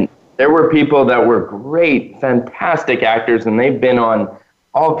 Mm-hmm. And there were people that were great, fantastic actors, and they've been on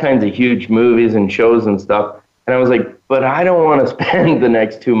all kinds of huge movies and shows and stuff. And I was like, but I don't want to spend the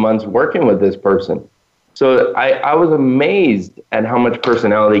next 2 months working with this person. So I was amazed at how much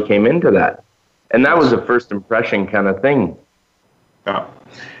personality came into that. And that was a first impression kind of thing. Yeah.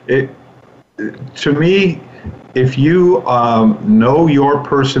 To me, if you know your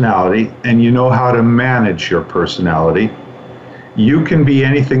personality and you know how to manage your personality, you can be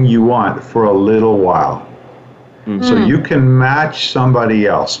anything you want for a little while. Mm-hmm. So you can match somebody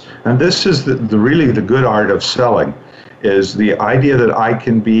else. And this is the really the good art of selling, is the idea that I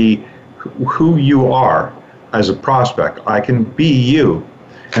can be who you are as a prospect. I can be you.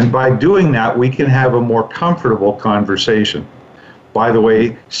 And by doing that, we can have a more comfortable conversation. By the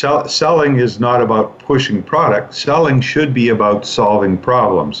way, selling is not about pushing product. Selling should be about solving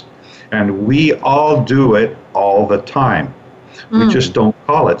problems. And we all do it all the time. We just don't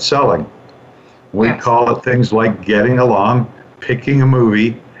call it selling. We call it things like getting along, picking a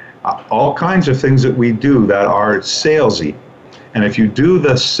movie, all kinds of things that we do that are salesy. And if you do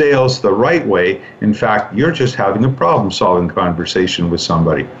the sales the right way, in fact, you're just having a problem-solving conversation with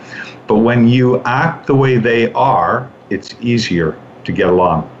somebody. But when you act the way they are, it's easier to get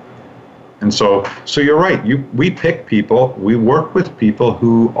along. And so you're right. We pick people, we work with people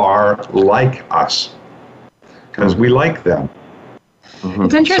who are like us because we like them. Mm-hmm.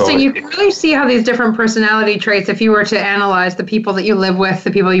 It's interesting. You can really see how these different personality traits, if you were to analyze the people that you live with, the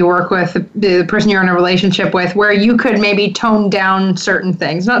people you work with, the person you're in a relationship with, where you could maybe tone down certain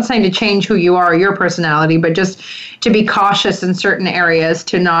things. Not saying to change who you are or your personality, but just to be cautious in certain areas,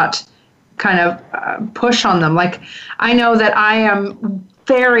 to not kind of push on them. Like, I know that I am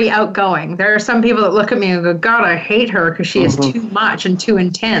very outgoing. There are some people that look at me and go, God, I hate her because she is too much and too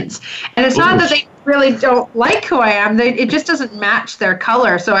intense. And it's not that they really don't like who I am. It just doesn't match their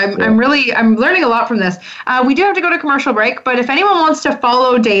color. So I'm learning a lot from this. We do have to go to commercial break, but if anyone wants to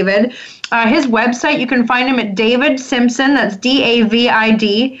follow David, his website, you can find him at David Simpson. That's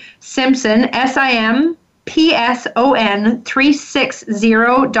David Simpson,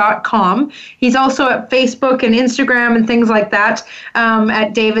 SIMPSON360.com. He's also at Facebook and Instagram and things like that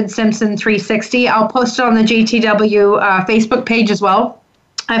at David Simpson 360. I'll post it on the GTW Facebook page as well,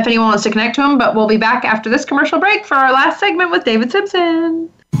 if anyone wants to connect to him. But we'll be back after this commercial break for our last segment with David Simpson.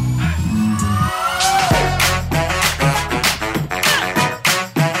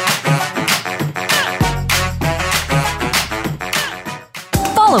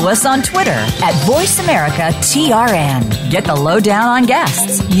 follow us on Twitter at VoiceAmericaTRN. Get the lowdown on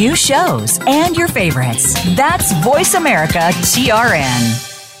guests, new shows, and your favorites. That's VoiceAmericaTRN.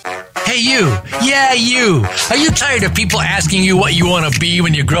 Hey, you. Yeah, you. Are you tired of people asking you what you want to be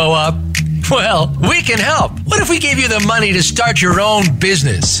when you grow up? Well, we can help. What if we gave you the money to start your own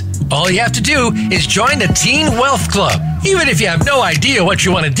business? All you have to do is join the Teen Wealth Club. Even if you have no idea what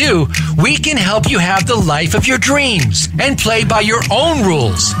you want to do, we can help you have the life of your dreams and play by your own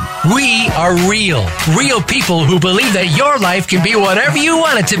rules. We are real people who believe that your life can be whatever you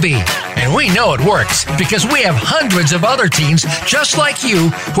want it to be. And we know it works because we have hundreds of other teens just like you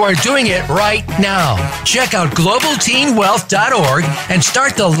who are doing it right now. Check out globalteenwealth.org and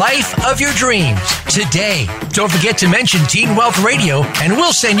start the life of your dreams today. Don't forget to mention Teen Wealth Radio and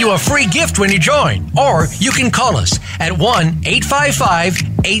we'll send you a free gift when you join. Or you can call us at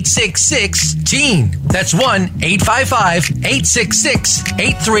 1-855-866-TEEN. That's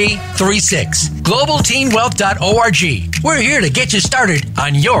 1-855-866-8336. globalteenwealth.org. We're here to get you started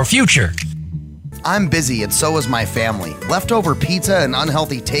on your future. I'm busy and so is my family. Leftover pizza and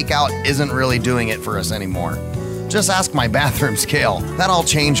unhealthy takeout isn't really doing it for us anymore. Just ask my bathroom scale. That all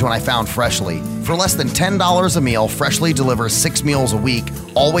changed when I found Freshly. For less than $10 a meal, Freshly delivers 6 meals a week,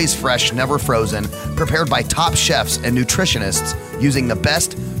 always fresh, never frozen, prepared by top chefs and nutritionists using the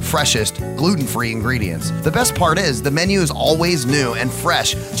best, freshest, gluten-free ingredients. The best part is the menu is always new and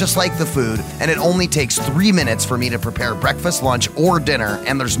fresh, just like the food, and it only takes 3 minutes for me to prepare breakfast, lunch, or dinner,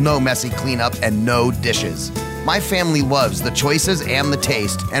 and there's no messy cleanup and no dishes. My family loves the choices and the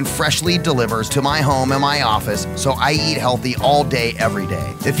taste, and Freshly delivers to my home and my office, so I eat healthy all day, every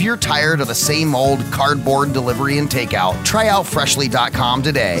day. If you're tired of the same old cardboard delivery and takeout, try out Freshly.com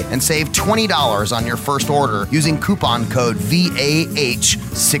today and save $20 on your first order using coupon code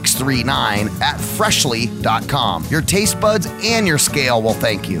VAH639 at Freshly.com. Your taste buds and your scale will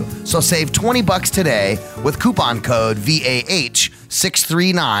thank you. So save $20 today with coupon code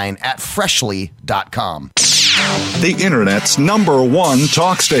VAH639 at Freshly.com. The Internet's #1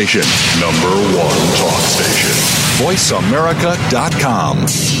 talk station. #1 talk station. VoiceAmerica.com.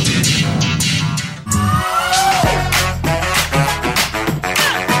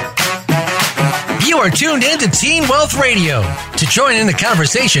 You are tuned in to Teen Wealth Radio. To join in the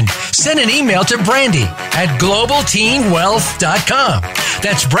conversation, send an email to Brandy at globalteenwealth.com.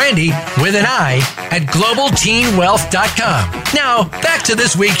 That's Brandy with an I at globalteenwealth.com. Now, back to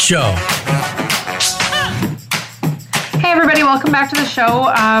this week's show. Hey everybody, welcome back to the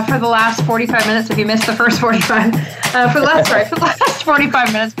show. For the last 45 minutes, if you missed the first 45, for the last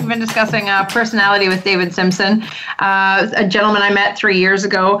 45 minutes, we've been discussing personality with David Simpson, a gentleman I met 3 years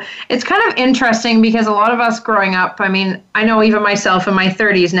ago. It's kind of interesting because a lot of us growing up, I mean, I know even myself in my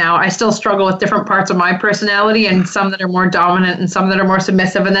 30s now, I still struggle with different parts of my personality, and some that are more dominant and some that are more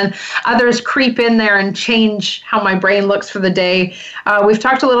submissive, and then others creep in there and change how my brain looks for the day. We've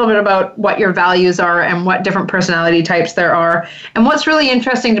talked a little bit about what your values are and what different personality types there are. And what's really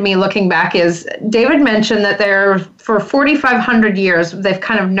interesting to me looking back is David mentioned that for 4,500 years, they've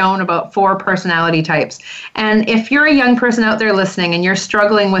kind of known about 4 personality types. And if you're a young person out there listening and you're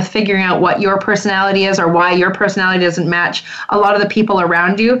struggling with figuring out what your personality is or why your personality doesn't match a lot of the people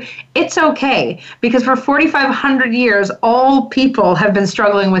around you, it's okay. Because for 4,500 years, all people have been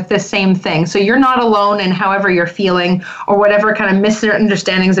struggling with this same thing. So you're not alone in however you're feeling or whatever kind of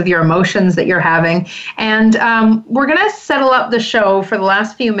misunderstandings of your emotions that you're having. And we're going to settle up the show for the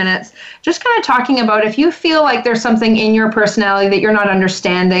last few minutes, just kind of talking about if you feel like there's something in your personality that you're not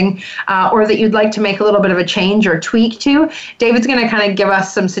understanding or that you'd like to make a little bit of a change or tweak to. David's going to kind of give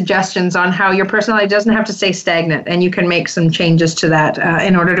us some suggestions on how your personality doesn't have to stay stagnant, and you can make some changes to that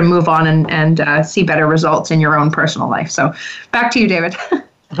in order to move on and see better results in your own personal life. So back to you, David.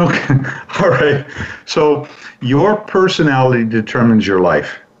 Okay. All right. So your personality determines your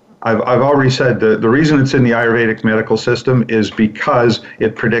life. I've already said the reason it's in the Ayurvedic medical system is because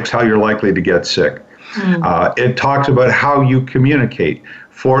it predicts how you're likely to get sick. It talks about how you communicate.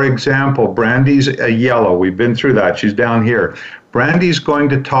 For example, Brandy's a yellow. We've been through that. She's down here. Brandy's going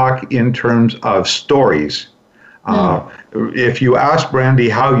to talk in terms of stories. If you ask Brandy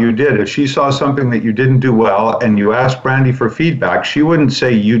how you did, if she saw something that you didn't do well and you asked Brandy for feedback, she wouldn't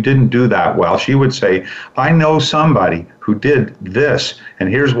say you didn't do that well. She would say, I know somebody who did this and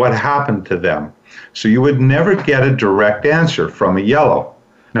here's what happened to them. So you would never get a direct answer from a yellow.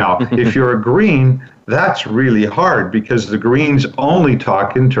 Now, if you're a green, that's really hard because the greens only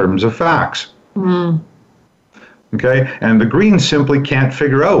talk in terms of facts. Okay, and the greens simply can't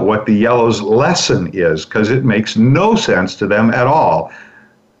figure out what the yellow's lesson is because it makes no sense to them at all.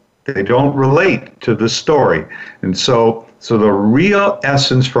 They don't relate to the story. And so So the real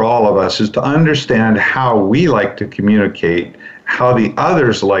essence for all of us is to understand how we like to communicate, how the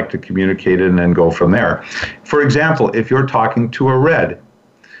others like to communicate, and then go from there. For example, if you're talking to a red,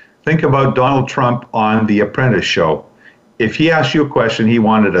 think about Donald Trump on The Apprentice show. If he asked you a question, he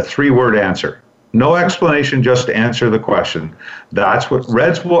wanted a 3-word answer. No explanation, just to answer the question. That's what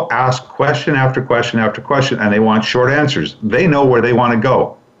Reds will ask, question after question after question, and they want short answers. They know where they want to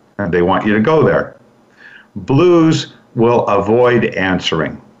go, and they want you to go there. Blues will avoid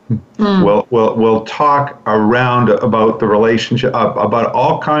answering. We'll talk around about the relationship, about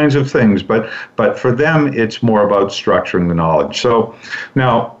all kinds of things, but for them, it's more about structuring the knowledge. So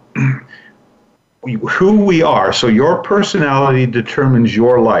now, who we are, so your personality determines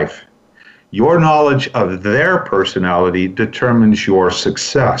your life. Your knowledge of their personality determines your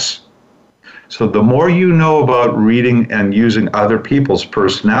success. So the more you know about reading and using other people's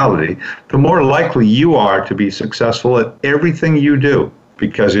personality, the more likely you are to be successful at everything you do,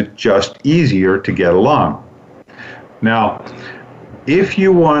 because it's just easier to get along. Now, if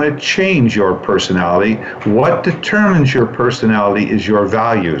you want to change your personality, what determines your personality is your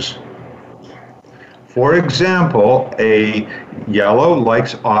values. For example, a yellow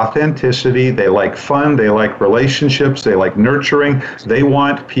likes authenticity, they like fun, they like relationships, they like nurturing, they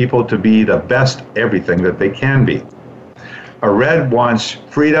want people to be the best everything that they can be. A red wants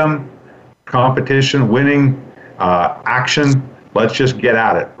freedom, competition, winning, action, let's just get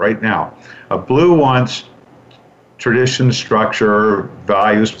at it right now. A blue wants tradition, structure,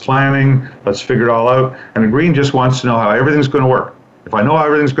 values, planning, let's figure it all out. And a green just wants to know how everything's going to work. If I know how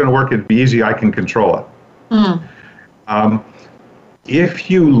everything's going to work, it'd be easy, I can control it. If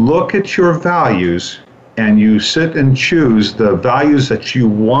you look at your values and you sit and choose the values that you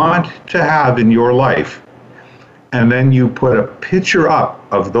want to have in your life, and then you put a picture up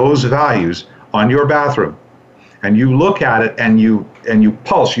of those values on your bathroom, and you look at it and you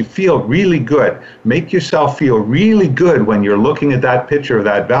pulse, you feel really good. Make yourself feel really good when you're looking at that picture of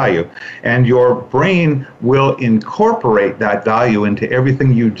that value, and your brain will incorporate that value into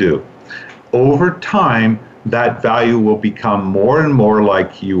everything you do. Over time, that value will become more and more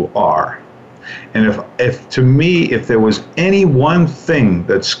like you are. And if to me, if there was any one thing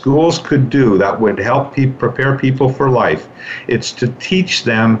that schools could do that would help prepare people for life, it's to teach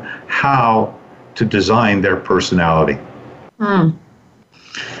them how to design their personality.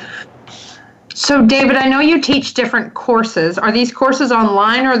 So, David, I know you teach different courses. Are these courses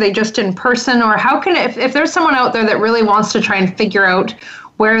online, or are they just in person? Or how can, if there's someone out there that really wants to try and figure out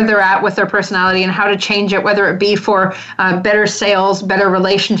where they're at with their personality and how to change it, whether it be for better sales, better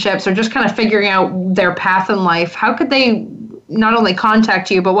relationships, or just kind of figuring out their path in life, how could they not only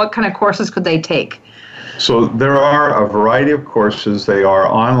contact you, but what kind of courses could they take? So there are a variety of courses. They are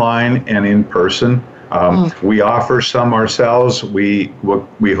online and in person. We offer some ourselves. We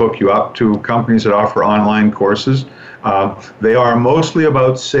hook you up to companies that offer online courses. They are mostly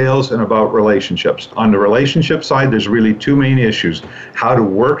about sales and about relationships. On the relationship side, there's really two main issues: how do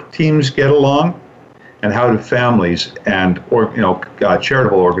work teams get along, and how do families and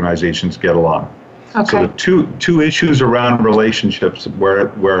charitable organizations get along. Okay. So the two issues around relationships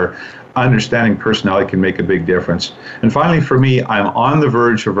where understanding personality can make a big difference. And finally, for me, I'm on the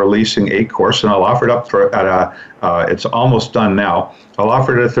verge of releasing a course, and I'll offer it up it's almost done now. I'll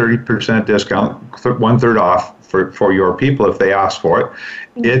offer it at a 30% discount, 1/3 off for your people if they ask for it.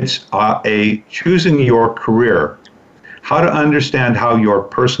 It's a choosing your career. How to understand how your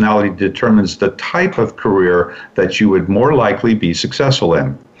personality determines the type of career that you would more likely be successful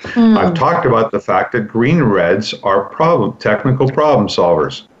in. I've talked about the fact that green reds are technical problem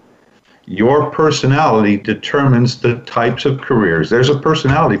solvers. Your personality determines the types of careers. There's a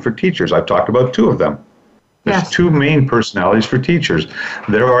personality for teachers. I've talked about two of them. There's two main personalities for teachers.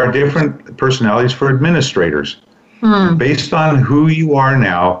 There are different personalities for administrators. Based on who you are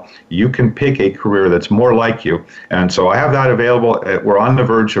now, you can pick a career that's more like you. And so I have that available. We're on the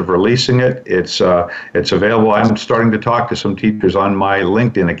verge of releasing it. It's available. I'm starting to talk to some teachers on my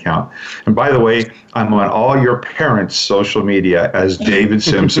LinkedIn account. And by the way, I'm on all your parents' social media as David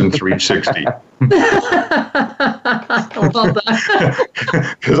Simpson 360. Well done.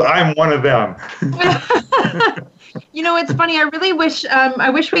 Because I'm one of them. You know, it's funny. I really wish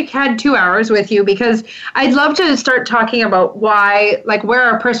we had 2 hours with you, because I'd love to start talking about where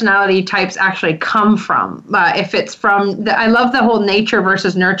our personality types actually come from. If it's from, I love the whole nature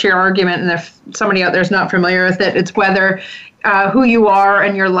versus nurture argument. And if somebody out there is not familiar with it, it's whether who you are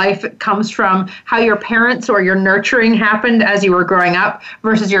and your life comes from how your parents or your nurturing happened as you were growing up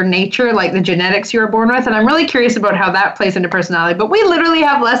versus your nature, like the genetics you were born with. And I'm really curious about how that plays into personality. But we literally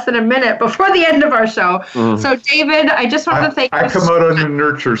have less than a minute before the end of our show. Mm-hmm. So, David, I just want to thank you. I come out on the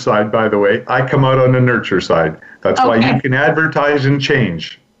nurture side, by the way. I come out on the nurture side. That's why you can advertise and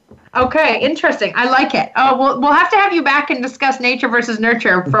change. Okay, interesting. I like it. Oh, we'll have to have you back and discuss nature versus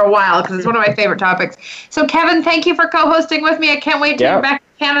nurture for a while because it's one of my favorite topics. So, Kevin, thank you for co-hosting with me. I can't wait to get back to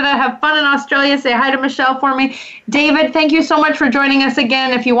Canada. Have fun in Australia. Say hi to Michelle for me. David, thank you so much for joining us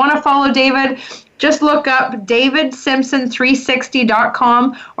again. If you want to follow David, just look up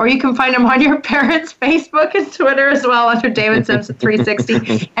davidsimpson360.com, or you can find him on your parents' Facebook and Twitter as well under David Simpson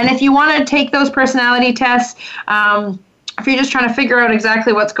 360. And if you want to take those personality tests, if you're just trying to figure out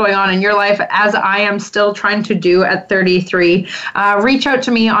exactly what's going on in your life, as I am still trying to do at 33, reach out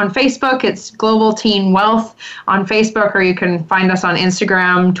to me on Facebook. It's Global Teen Wealth on Facebook, or you can find us on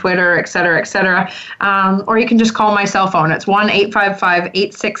Instagram, Twitter, et cetera, et cetera. Or you can just call my cell phone. It's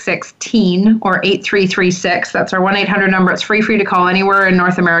 1-855-866-TEEN or 8336. That's our 1-800 number. It's free for you to call anywhere in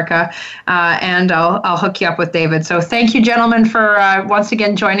North America, and I'll hook you up with David. So thank you, gentlemen, for once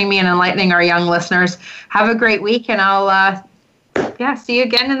again joining me and enlightening our young listeners. Have a great week, and I'll see you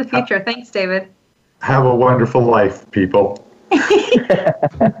again in the future. Thanks, David. Have a wonderful life, people. See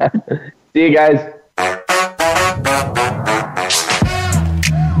you guys.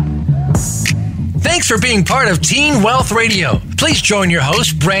 Thanks for being part of Teen Wealth Radio. Please join your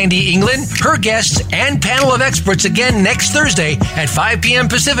host, Brandy England, her guests, and panel of experts again next Thursday at 5 p.m.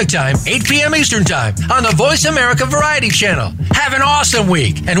 Pacific Time, 8 p.m. Eastern Time on the Voice America Variety Channel. Have an awesome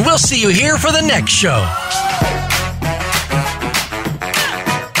week, and we'll see you here for the next show.